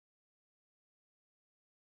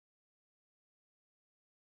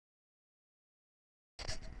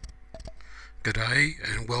G'day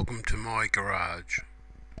and welcome to my garage.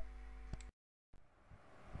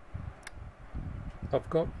 I've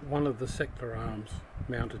got one of the sector arms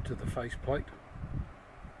mounted to the faceplate.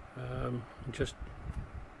 I've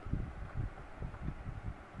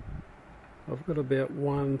got about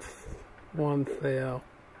one thou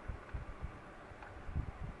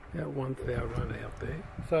run out there.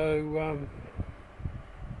 So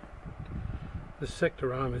the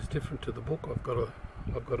sector arm is different to the book. I've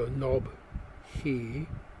got a knob here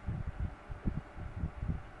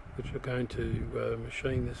which are going to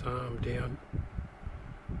machine this arm down,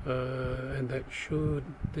 and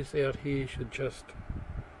this out here should just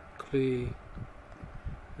clear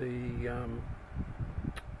the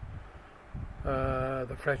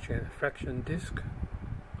fraction disc.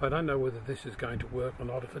 I don't know whether this is going to work or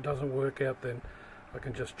not. If it doesn't work out, then I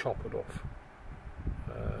can just chop it off,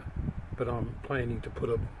 but I'm planning to put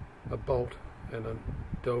a bolt and a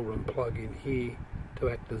Delrin plug in here to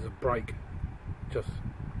act as a brake, just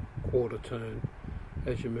quarter turn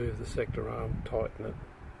as you move the sector arm, tighten it,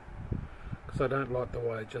 because I don't like the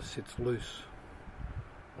way it just sits loose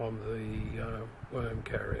on the worm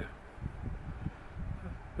carrier.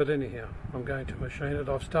 But anyhow, I'm going to machine it.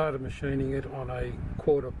 I've started machining it on a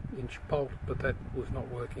 1/4 inch bolt, but that was not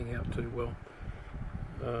working out too well,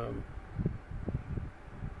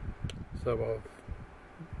 so I've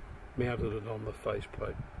mounted it on the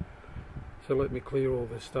faceplate. So let me clear all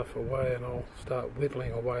this stuff away and I'll start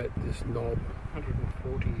whittling away at this knob.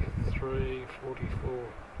 143,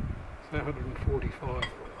 44, so 145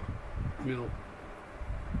 mil.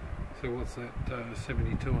 So what's that,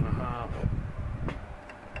 72 and a half.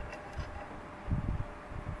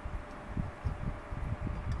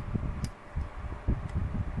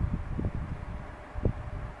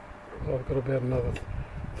 I've got about another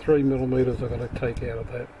 3 millimeters I've got to take out of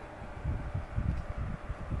that,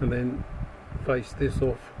 and then face this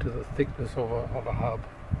off to the thickness of a hub,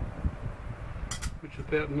 which is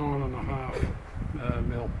about 9.5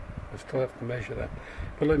 mil. I still have to measure that,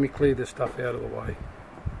 but let me clear this stuff out of the way.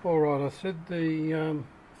 Alright, I said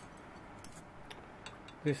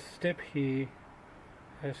this step here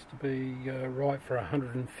has to be right for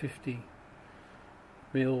 150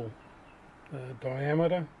 mil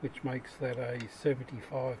diameter, which makes that a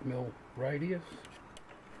 75 mil radius.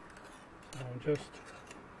 So I'll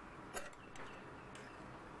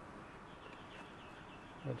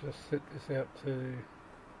just set this out to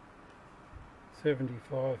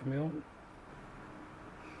 75 mil.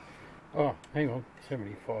 Oh, hang on,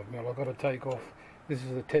 75 mil. I've got to take off. This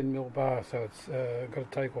is a 10 mil bar, so it's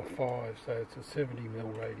got to take off 5, so it's a 70 mil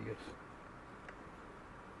radius.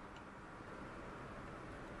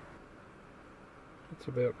 That's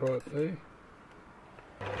about right there.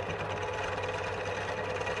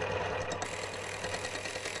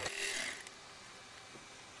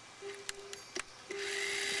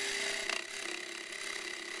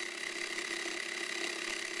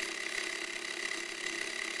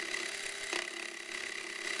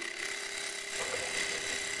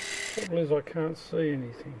 Trouble is I can't see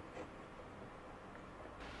anything.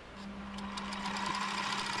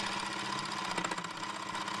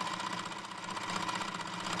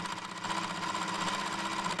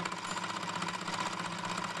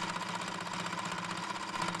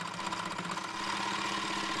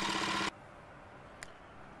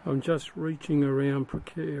 I'm just reaching around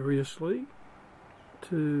precariously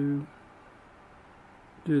to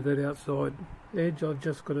do that outside edge. I've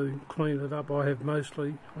just got to clean it up.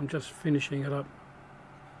 I'm just finishing it up.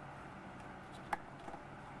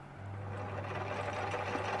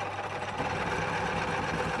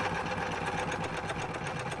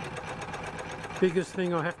 Biggest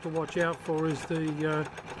thing I have to watch out for is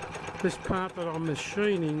this part that I'm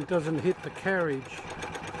machining doesn't hit the carriage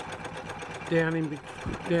down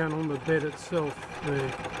on the bed itself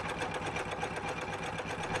there,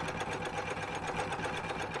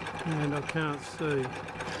 and I can't see.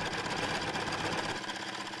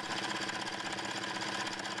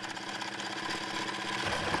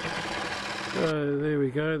 So there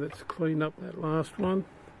we go, that's cleaned up that last one.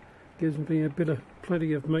 Gives me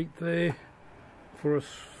plenty of meat there for a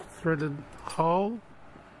threaded hole.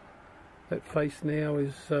 That face now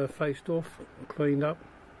is faced off, cleaned up.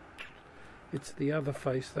 It's the other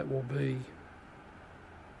face that will be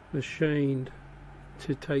machined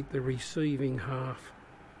to take the receiving half.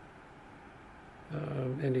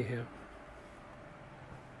 Anyhow,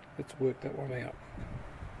 let's work that one out.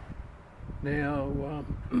 Now,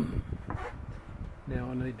 now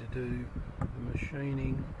I need to do the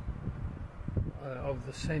machining of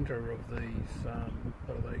the centre of these,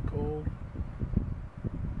 what are they called?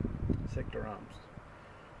 Sector arms.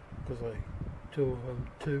 Because two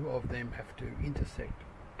of them have to intersect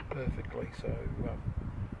perfectly, so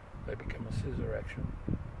they become a scissor action.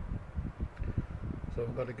 So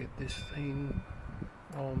I've got to get this thing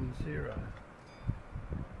on 0.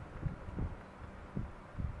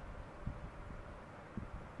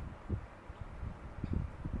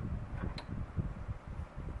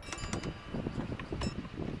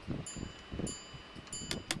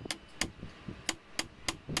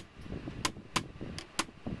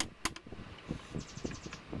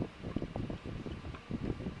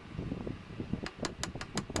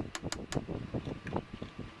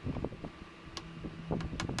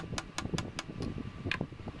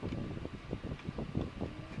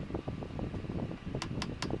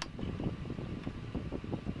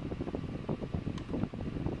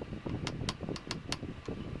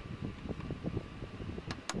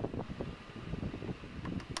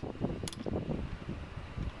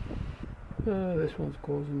 This one's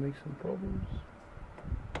causing me some problems.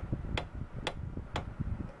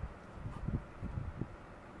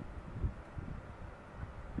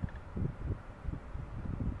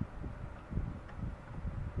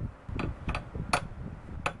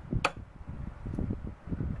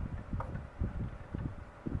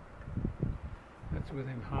 That's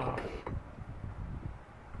within half.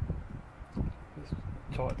 Let's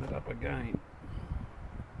tighten it up again.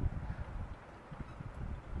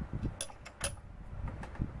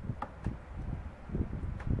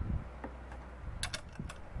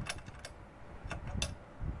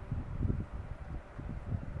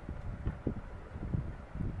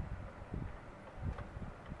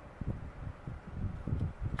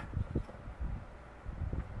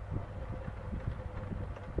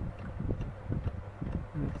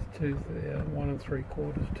 Tooth there, 1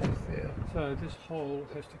 3/4 tooth there. So this hole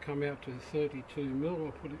has to come out to 32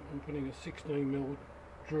 mil. I'm putting a 16 mil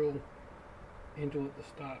drill into it to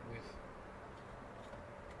start with.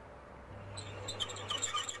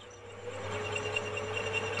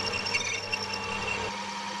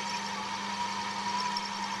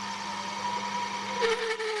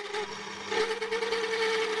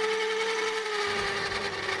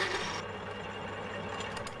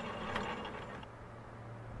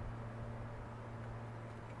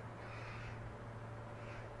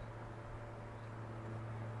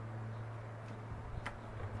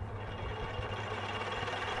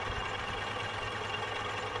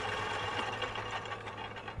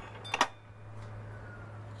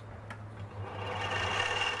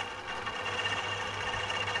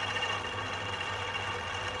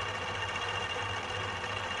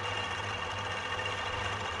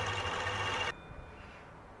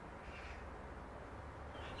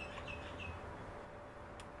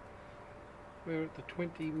 We're at the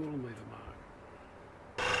 20mm mark.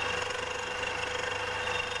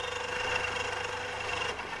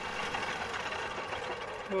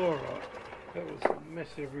 Alright, that was a mess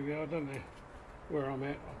everywhere. I don't know where I'm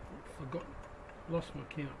at. I've forgotten, lost my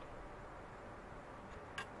count.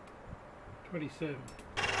 27.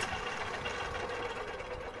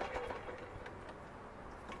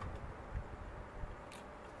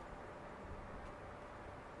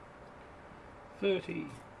 30.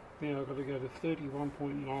 Now I've got to go to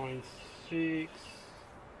 31.96,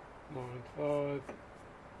 95,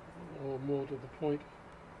 or more to the point.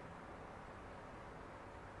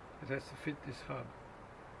 It has to fit this hub.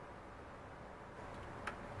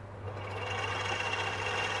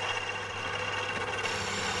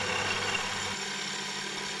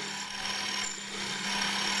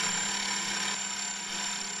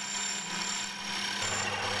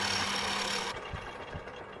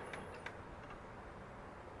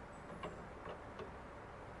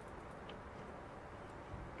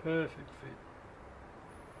 Perfect fit.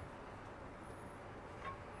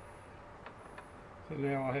 So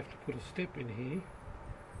now I have to put a step in here.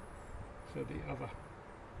 So the other,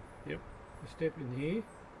 yep, a step in here,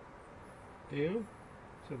 down.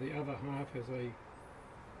 So the other half has a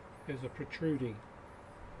protruding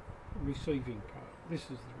receiving part. This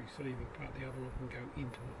is the receiving part. The other one can go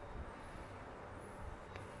into it.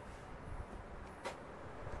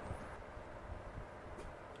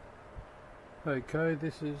 Okay,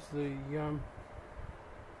 this is the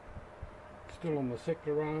still on the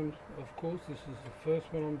sector round, of course. This is the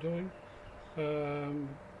first one I'm doing.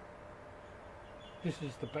 This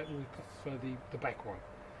is the back, so the back one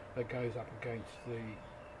that goes up against the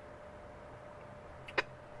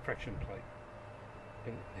fraction plate,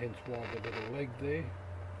 and hence why the little leg there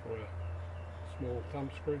for a small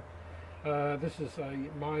thumb screw. This is a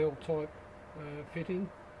male type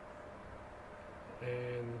fitting.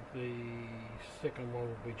 And the second one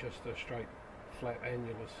will be just a straight flat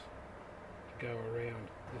annulus to go around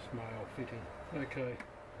this male fitting. Okay.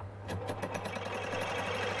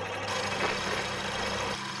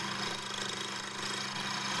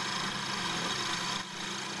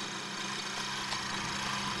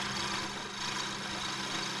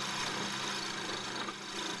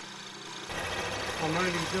 I'm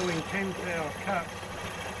only doing 10-hour cuts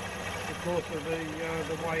because of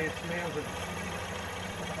the way it's mounted,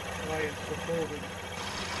 the way it's supported.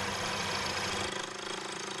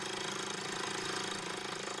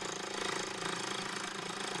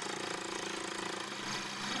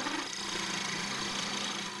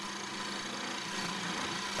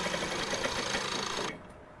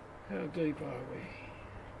 How deep are we?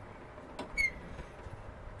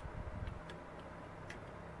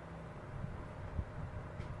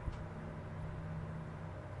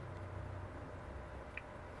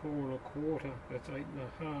 Four and a quarter, that's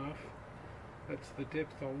 8.5. That's the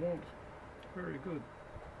depth I want. Very good.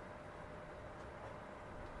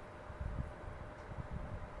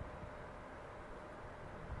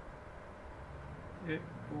 Yeah,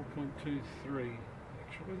 4.23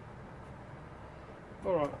 actually.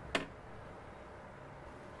 Alright.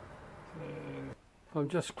 So I'm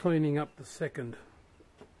just cleaning up the second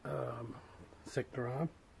sector arm.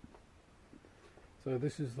 So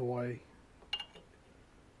this is the way.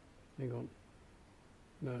 Hang on.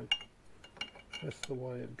 No. That's the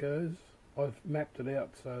way it goes. I've mapped it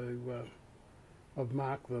out, so I've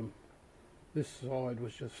marked them. This side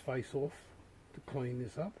was just face off to clean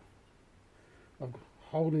this up. I'm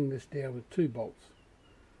holding this down with 2 bolts.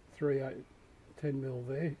 3 10mm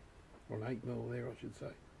there, or an 8mm there I should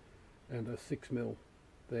say, and a 6mm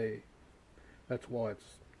there. That's why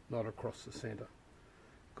it's not across the centre,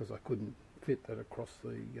 because I couldn't fit that across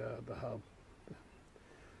the hub.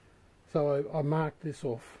 So I marked this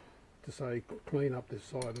off to say clean up this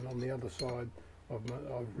side, and on the other side I've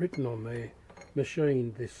written on there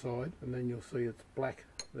machined this side, and then you'll see it's black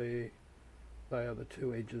there. They are the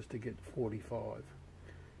 2 edges to get 45,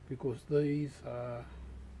 because these are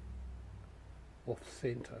off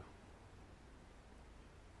centre.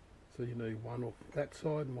 So you need one off that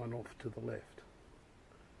side and one off to the left.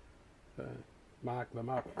 Mark them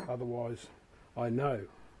up, otherwise I know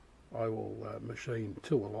I will machine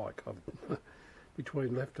 2 alike.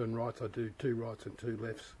 Between left and right I do 2 rights and 2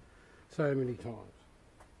 lefts so many times.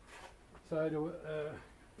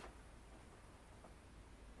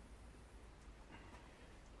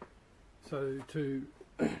 So to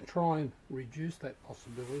try and reduce that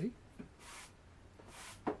possibility,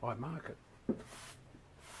 I mark it.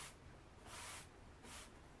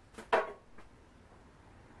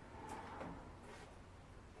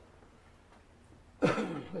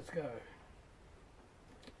 Let's go.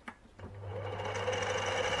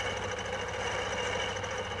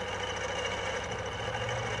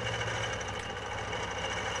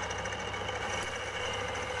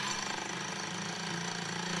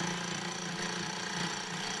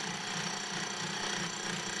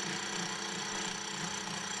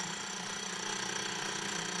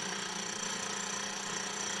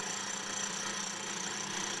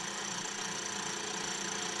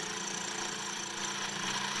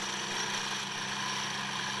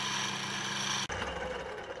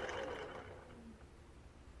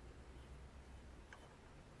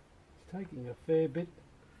 Taking a fair bit.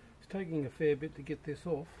 It's taking a fair bit to get this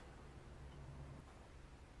off.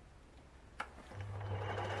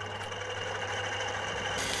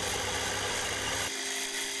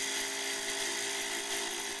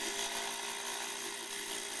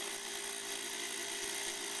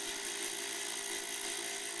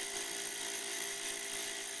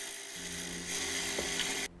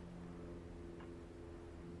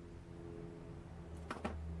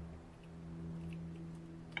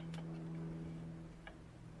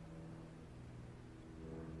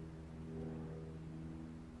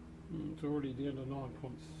 It's already down to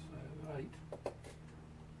 9.8.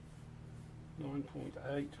 9.8.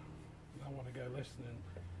 I don't want to go less than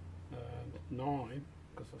 9,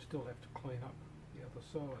 because I still have to clean up the other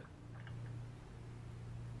side.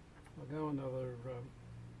 I'll go another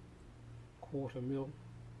 1/4 mil,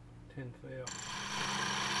 10th hour.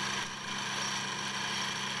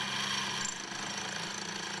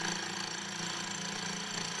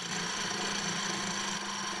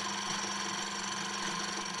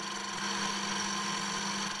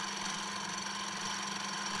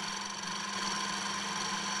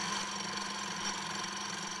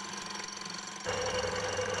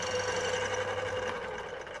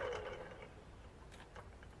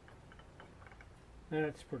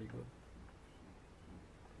 That's pretty good.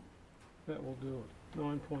 That will do it.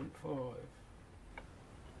 9.5.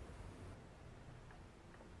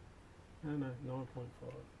 No, 9.5.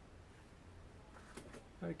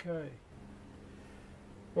 Okay.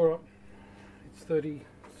 Alright, it's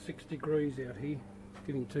 36 degrees out here. It's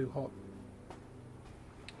getting too hot.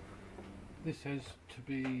 This has to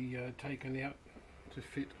be taken out to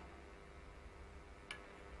fit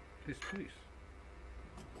this piece.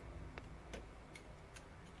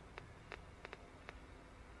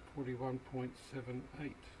 .78.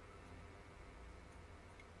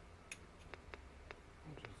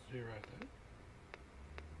 I'll just zero that.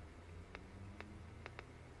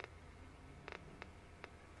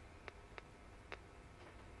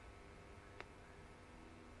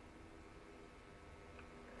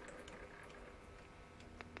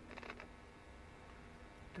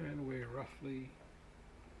 And we're roughly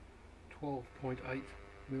 12.8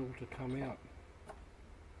 mil to come out.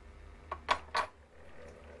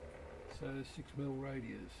 So 6 mil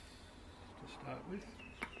radius to start with.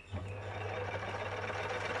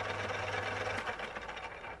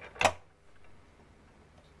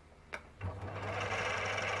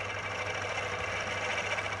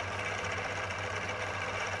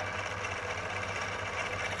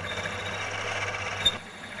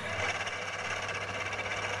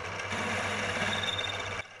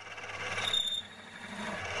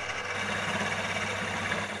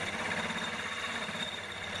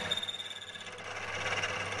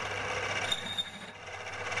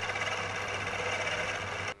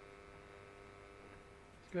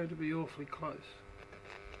 Going to be awfully close.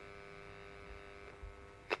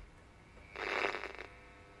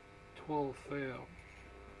 $12,000.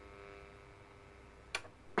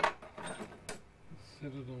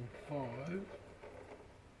 Set it on 5.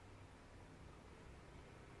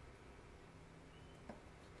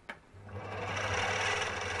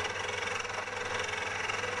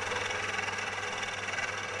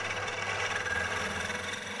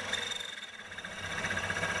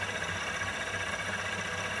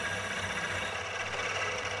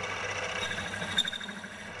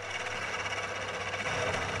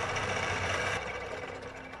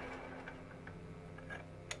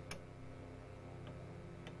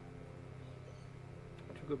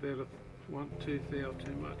 About a 2 thou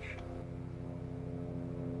too much.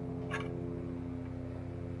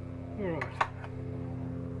 Alright.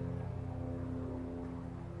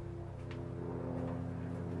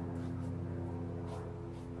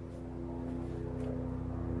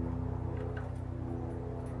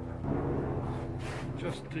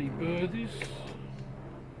 Just deburr this.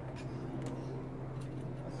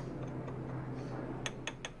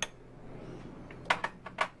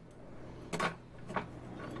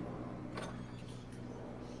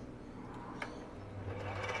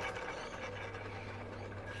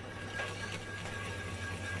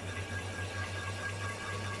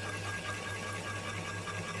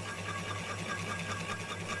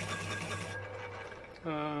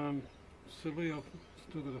 Silly, I've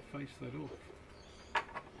still got to face that off.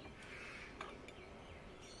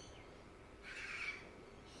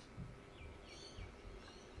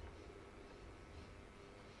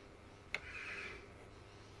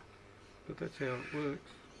 But that's how it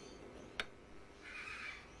works.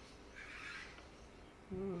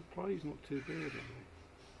 Oh, the play's not too bad, I think.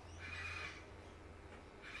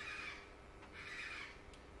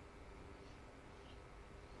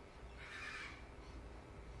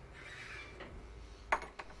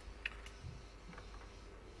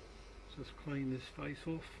 Just clean this face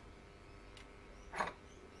off.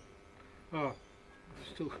 Oh, I've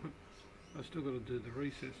still got to do the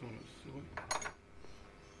recess on it. Silly.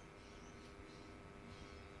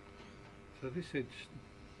 So this edge,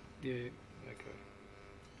 yeah, okay.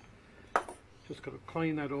 Just got to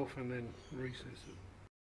clean that off and then recess it.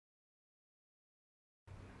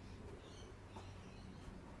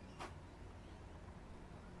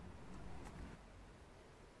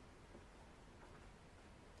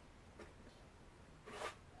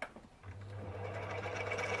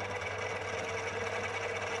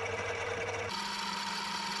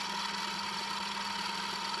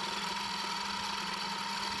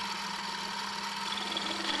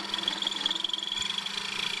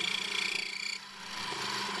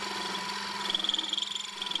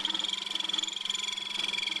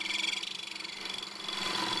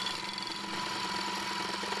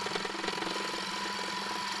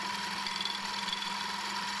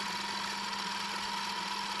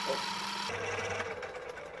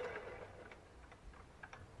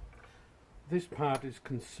 This part is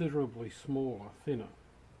considerably smaller, thinner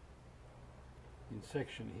in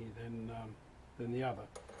section here than the other.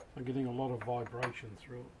 I'm getting a lot of vibration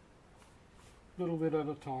through it. A little bit at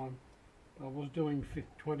a time. I was doing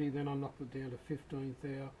 20, then I knocked it down to 15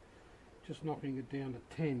 thou, just knocking it down to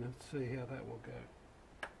 10 and see how that will go.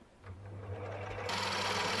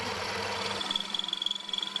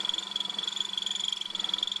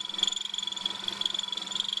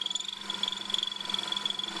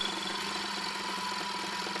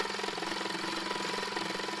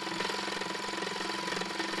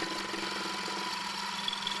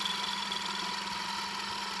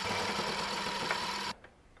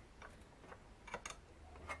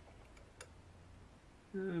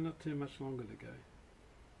 Not too much longer to go.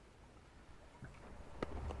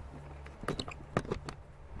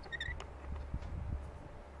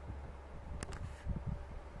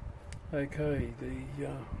 Okay,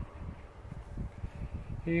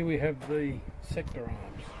 here we have the sector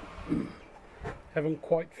arms. Haven't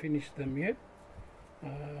quite finished them yet.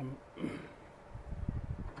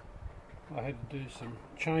 I had to do some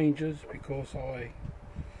changes because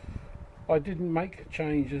I didn't make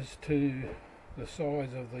changes to the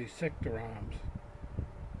size of the sector arms.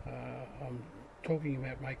 I'm talking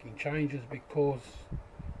about making changes because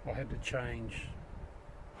I had to change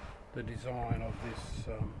the design of this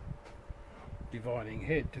dividing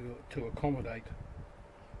head to accommodate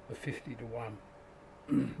the 50:1,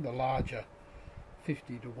 the larger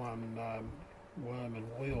 50:1 worm and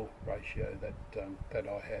wheel ratio that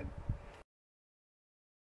I had.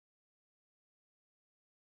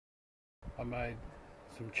 I made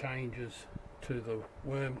some changes to the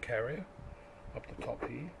worm carrier up the top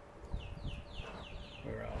here.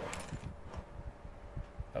 Where are we?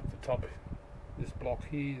 Up the top, this block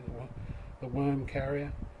here, the worm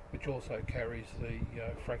carrier, which also carries the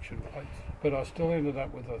fraction plates. But I still ended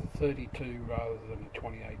up with a 32 rather than a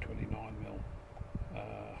 28-29mm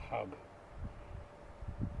hub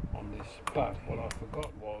on this. But what I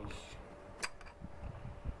forgot was,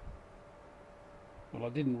 well, I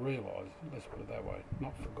didn't realise, let's put it that way,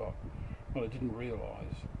 not forgot, but I didn't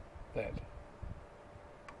realise that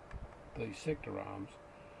the sector arms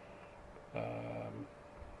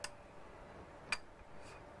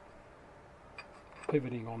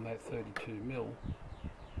pivoting on that 32mm,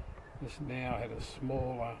 this now had a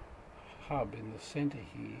smaller hub in the centre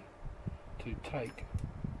here to take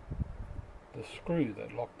the screw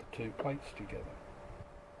that locked the two plates together.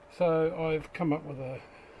 So I've come up with a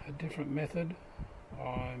different method.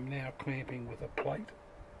 I'm now clamping with a plate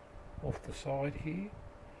off the side here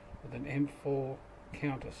with an M4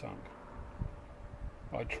 countersunk.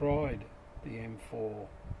 I tried the M4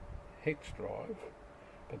 hex drive,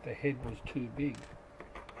 but the head was too big.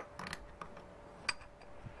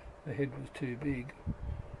 The head was too big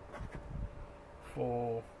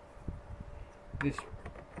for this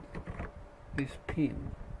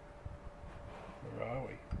pin. Where are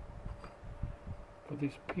we? For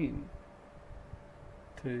this pin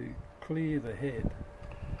to clear the head,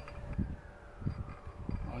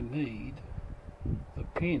 I need the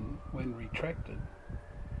pin, when retracted,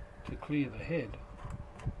 to clear the head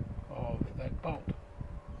of that bolt.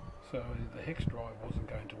 So the hex drive wasn't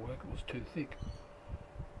going to work, it was too thick.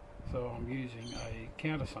 So I'm using a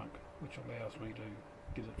countersunk, which allows me to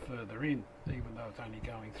get it further in, even though it's only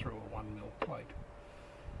going through a 1mm plate.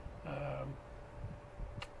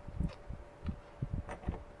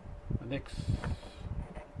 The next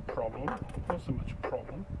problem, not so much a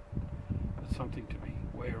problem, but something to be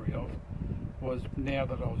wary of, was now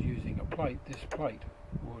that I was using a plate, this plate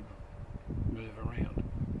would move around.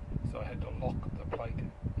 So I had to lock the plate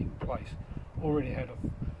in place. Already had a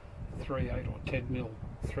 3/8 or 10mm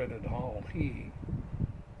threaded hole here.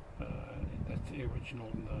 That's the original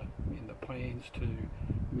in the plans to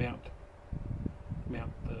mount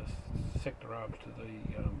the sector arms to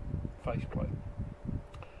the faceplate.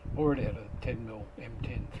 Already had a 10mm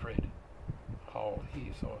M10 thread hole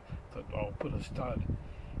here, so I thought I'll put a stud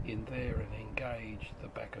in there and engage the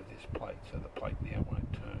back of this plate so the plate now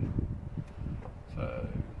won't turn. So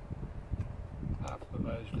after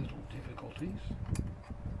those little difficulties,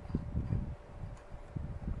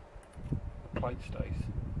 the plate stays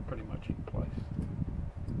pretty much in place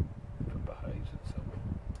if it behaves itself.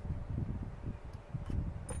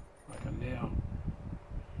 I can now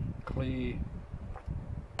clear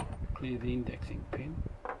the indexing pin,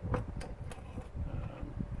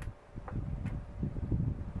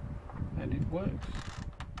 and it works.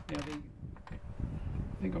 Now I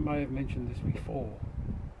think I may have mentioned this before.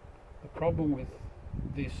 The problem with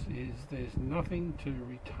this is there's nothing to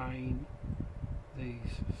retain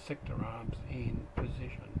these sector arms in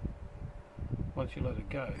position. Once you let it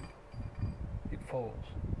go, it falls.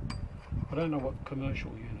 I don't know what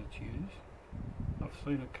commercial units use. I've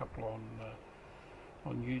seen a couple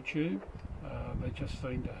on YouTube. They just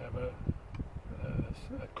seem to have a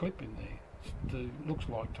clip in there. Looks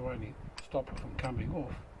like to only stop it from coming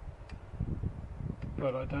off.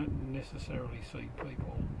 But I don't necessarily see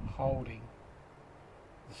people holding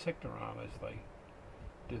the sector arm as they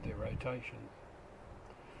do their rotation.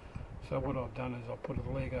 So what I've done is I've put a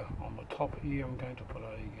legger on the top here. I'm going to put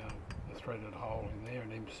a threaded hole in there,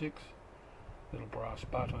 an M6, little brass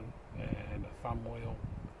button and a thumb wheel,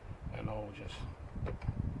 and I'll just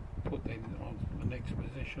put them on the next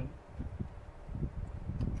position.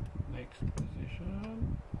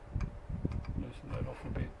 Loosen that off a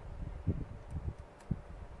bit,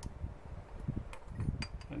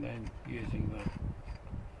 and then using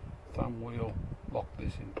the thumb wheel lock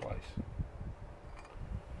this in place.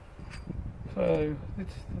 So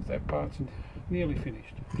that part's nearly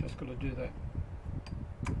finished. Just got to do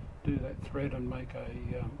that thread and make a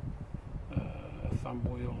thumb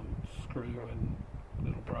wheel and screw and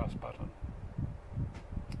little brass button.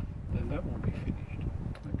 Then that will be finished.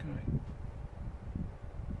 Okay,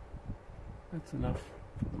 that's enough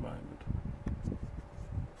for the moment.